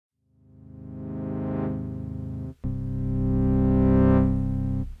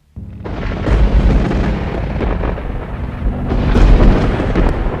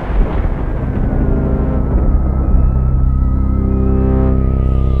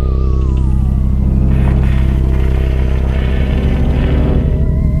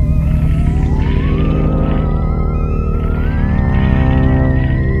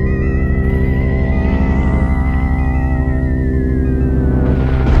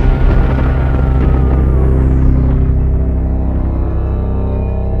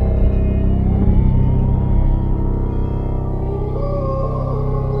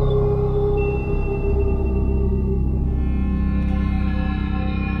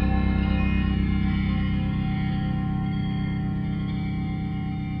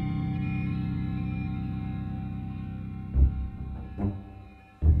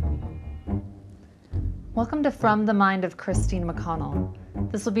Welcome to From the Mind of Christine McConnell.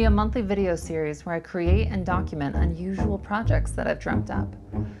 This will be a monthly video series where I create and document unusual projects that I've dreamt up.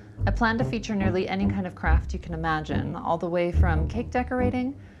 I plan to feature nearly any kind of craft you can imagine, all the way from cake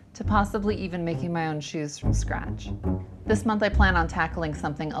decorating to possibly even making my own shoes from scratch. This month I plan on tackling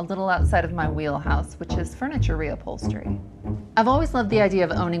something a little outside of my wheelhouse, which is furniture reupholstery. I've always loved the idea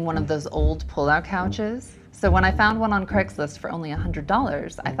of owning one of those old pull-out couches, so when I found one on Craigslist for only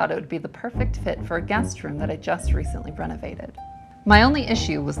 $100, I thought it would be the perfect fit for a guest room that I just recently renovated. My only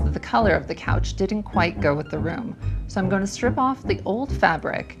issue was that the color of the couch didn't quite go with the room, so I'm going to strip off the old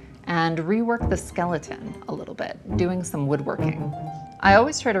fabric and rework the skeleton a little bit, doing some woodworking. I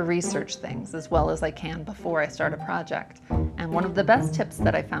always try to research things as well as I can before I start a project, and one of the best tips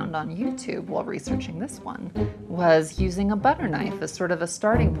that I found on YouTube while researching this one was using a butter knife as sort of a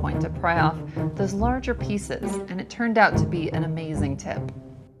starting point to pry off those larger pieces, and it turned out to be an amazing tip.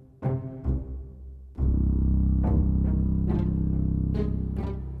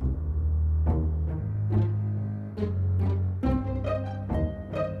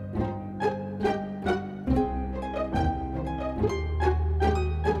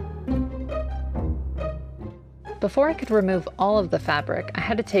 Before I could remove all of the fabric, I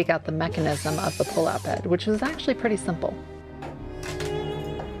had to take out the mechanism of the pull-out bed, which was actually pretty simple.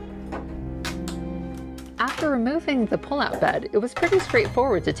 After removing the pull-out bed, it was pretty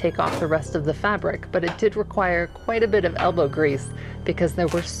straightforward to take off the rest of the fabric, but it did require quite a bit of elbow grease because there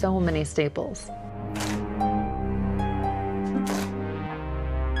were so many staples.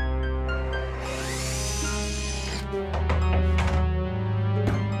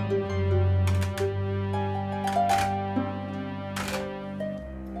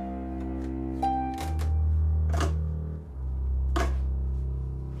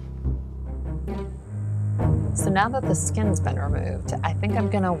 So now that the skin's been removed, I think I'm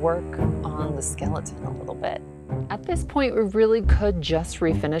gonna work on the skeleton a little bit. At this point, we really could just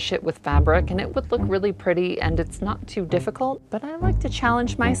refinish it with fabric and it would look really pretty, and it's not too difficult, but I like to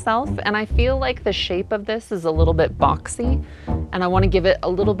challenge myself, and I feel like the shape of this is a little bit boxy and I want to give it a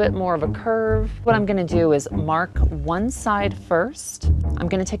little bit more of a curve. What I'm gonna do is mark one side first. I'm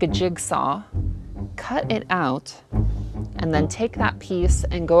gonna take a jigsaw, cut it out, and then take that piece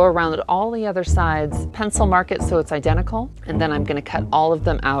and go around all the other sides, pencil mark it so it's identical, and then I'm gonna cut all of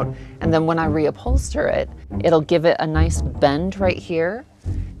them out, and then when I reupholster it, it'll give it a nice bend right here.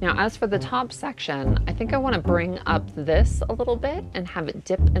 Now, as for the top section, I think I wanna bring up this a little bit and have it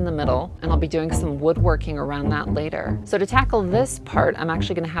dip in the middle, and I'll be doing some woodworking around that later. So to tackle this part, I'm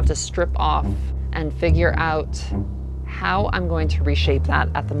actually gonna have to strip off and figure out how I'm going to reshape that.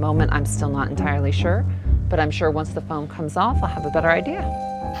 At the moment, I'm still not entirely sure, but I'm sure once the foam comes off, I'll have a better idea.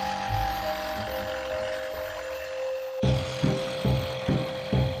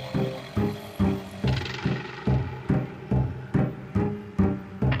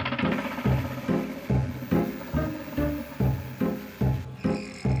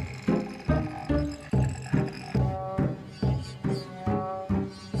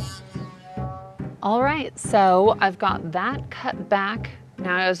 All right, so I've got that cut back.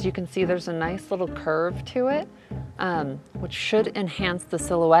 Now, as you can see, there's a nice little curve to it, which should enhance the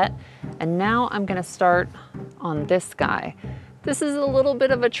silhouette. And now I'm gonna start on this guy. This is a little bit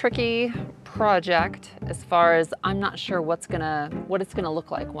of a tricky project as far as I'm not sure what it's gonna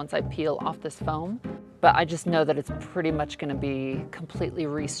look like once I peel off this foam, but I just know that it's pretty much gonna be completely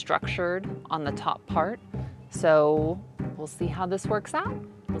restructured on the top part. So we'll see how this works out.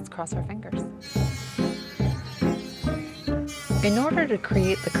 Let's cross our fingers. In order to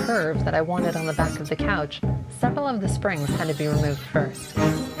create the curve that I wanted on the back of the couch, several of the springs had to be removed first.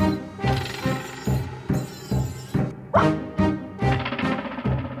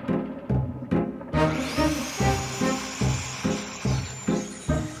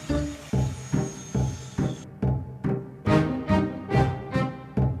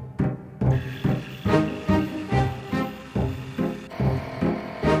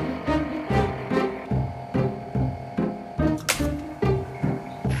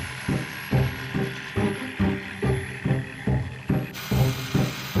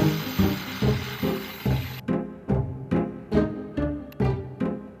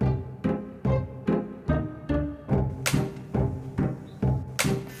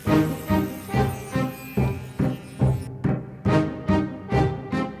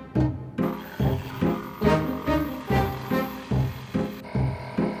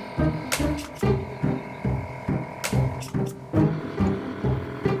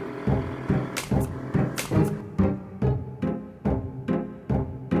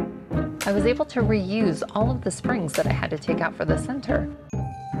 I was able to reuse all of the springs that I had to take out for the center.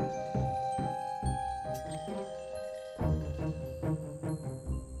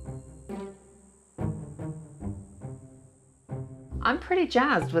 I'm pretty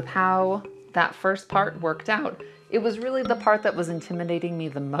jazzed with how that first part worked out. It was really the part that was intimidating me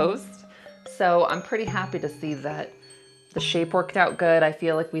the most. So I'm pretty happy to see that the shape worked out good. I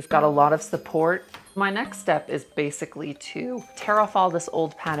feel like we've got a lot of support. My next step is basically to tear off all this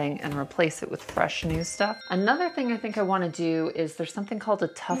old padding and replace it with fresh new stuff. Another thing I think I want to do is there's something called a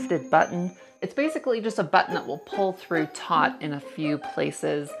tufted button. It's basically just a button that will pull through taut in a few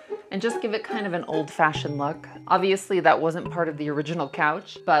places and just give it kind of an old-fashioned look. Obviously that wasn't part of the original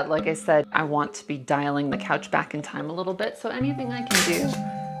couch, but like I said, I want to be dialing the couch back in time a little bit, so anything I can do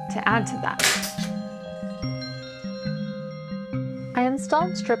to add to that. I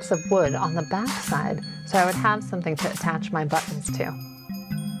installed strips of wood on the back side so I would have something to attach my buttons to.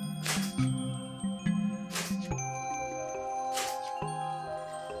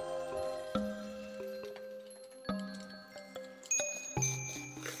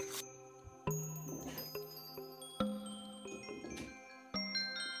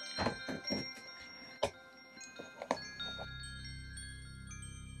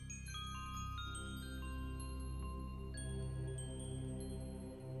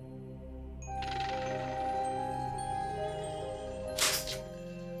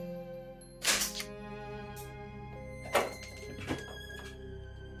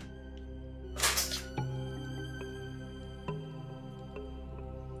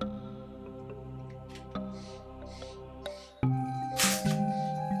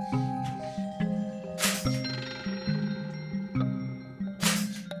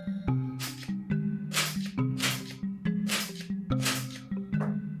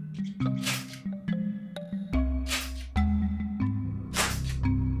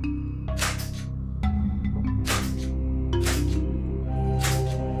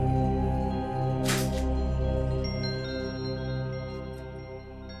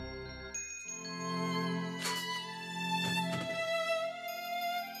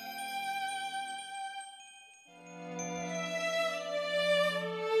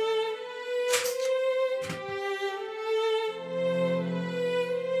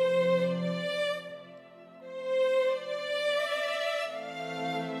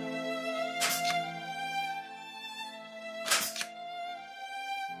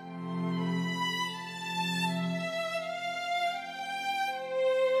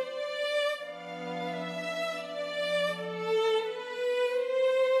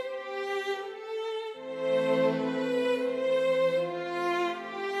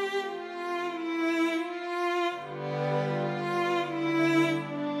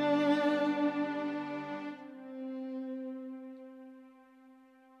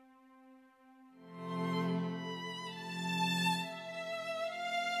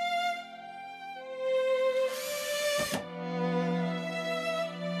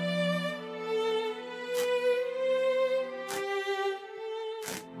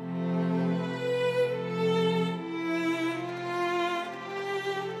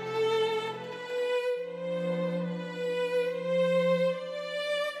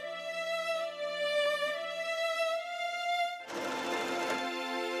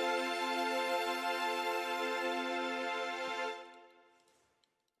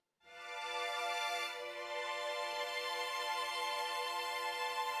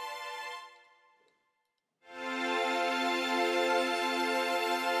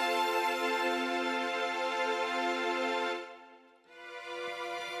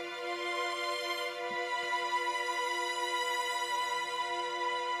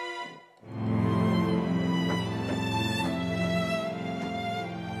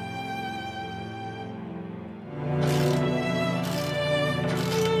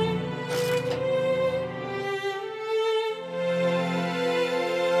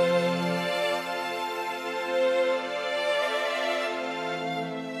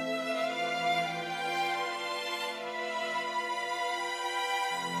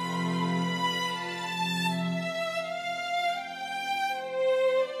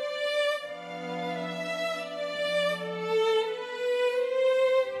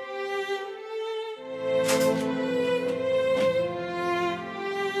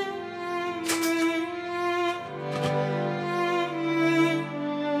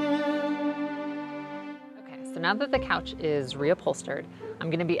 now that the couch is reupholstered, I'm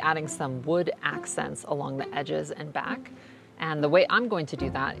going to be adding some wood accents along the edges and back. And the way I'm going to do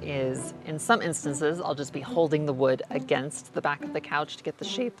that is, in some instances, I'll just be holding the wood against the back of the couch to get the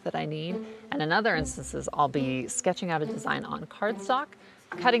shape that I need. And in other instances, I'll be sketching out a design on cardstock,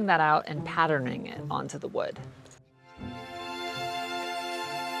 cutting that out and patterning it onto the wood.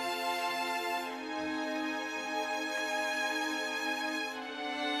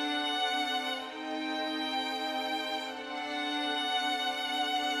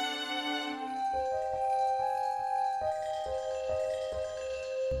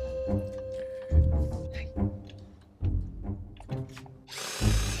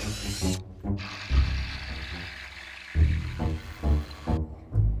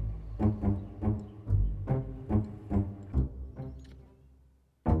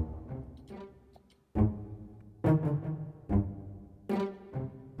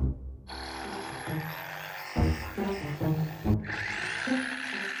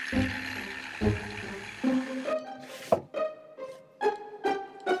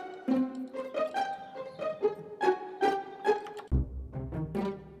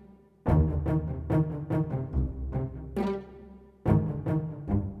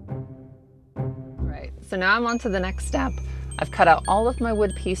 So now I'm on to the next step. I've cut out all of my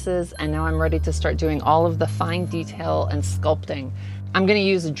wood pieces and now I'm ready to start doing all of the fine detail and sculpting. I'm going to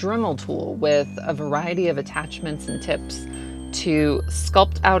use a Dremel tool with a variety of attachments and tips to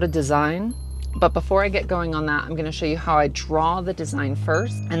sculpt out a design. But before I get going on that, I'm going to show you how I draw the design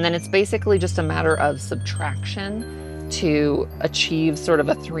first. And then it's basically just a matter of subtraction to achieve sort of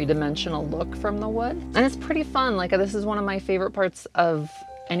a three-dimensional look from the wood. And it's pretty fun. Like, this is one of my favorite parts of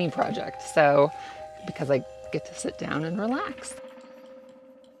any project. So, because I get to sit down and relax.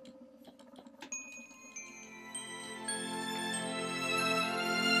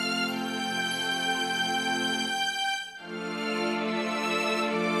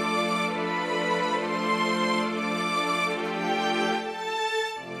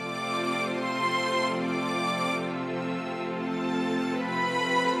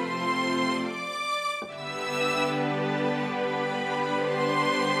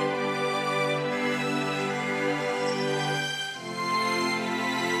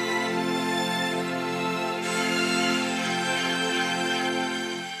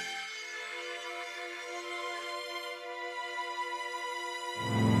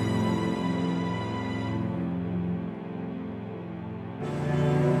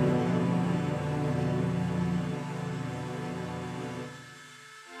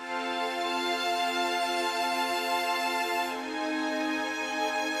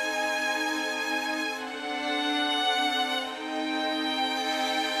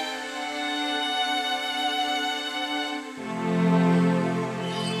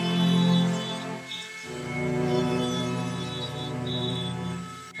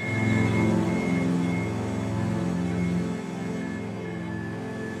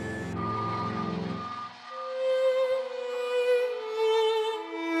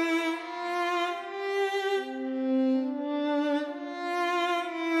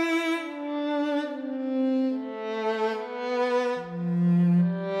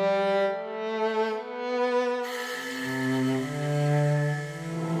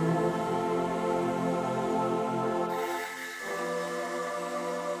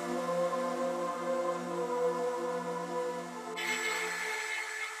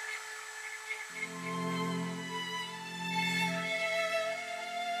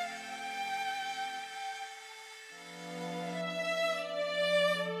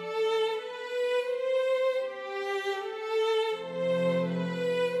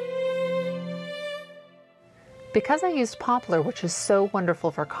 Because I used poplar, which is so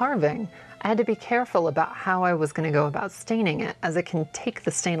wonderful for carving, I had to be careful about how I was going to go about staining it, as it can take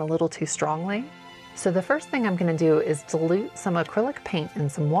the stain a little too strongly. So the first thing I'm going to do is dilute some acrylic paint in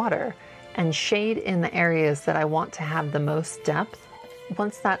some water and shade in the areas that I want to have the most depth.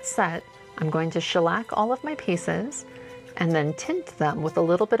 Once that's set, I'm going to shellac all of my pieces and then tint them with a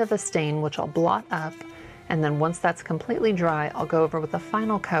little bit of a stain, which I'll blot up. And then once that's completely dry, I'll go over with a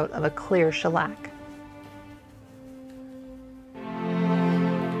final coat of a clear shellac.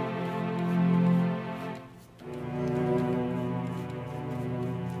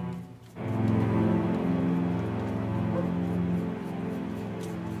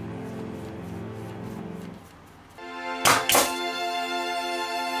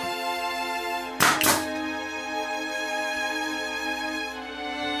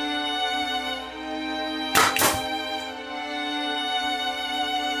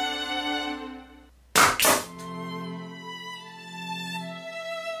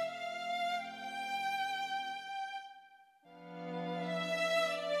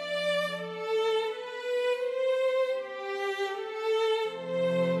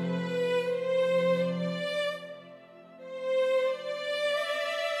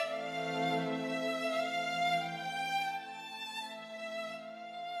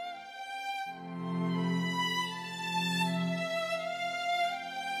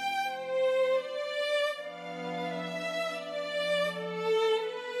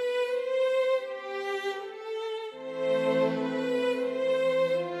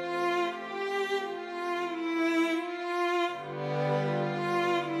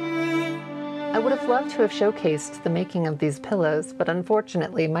 would have loved to have showcased the making of these pillows, but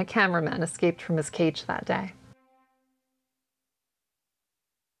unfortunately my cameraman escaped from his cage that day.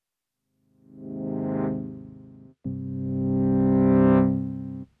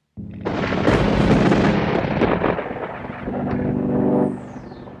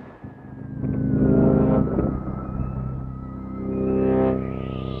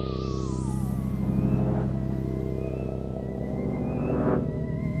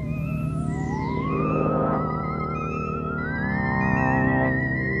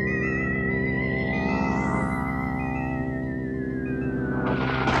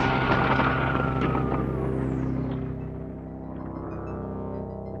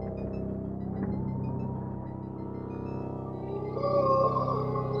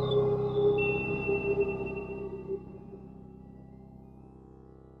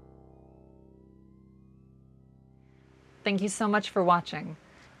 Thank you so much for watching.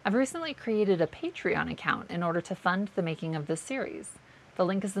 I've recently created a Patreon account in order to fund the making of this series. The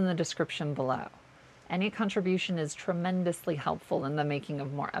link is in the description below. Any contribution is tremendously helpful in the making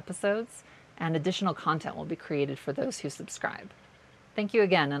of more episodes, and additional content will be created for those who subscribe. Thank you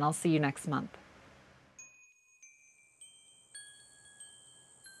again, and I'll see you next month.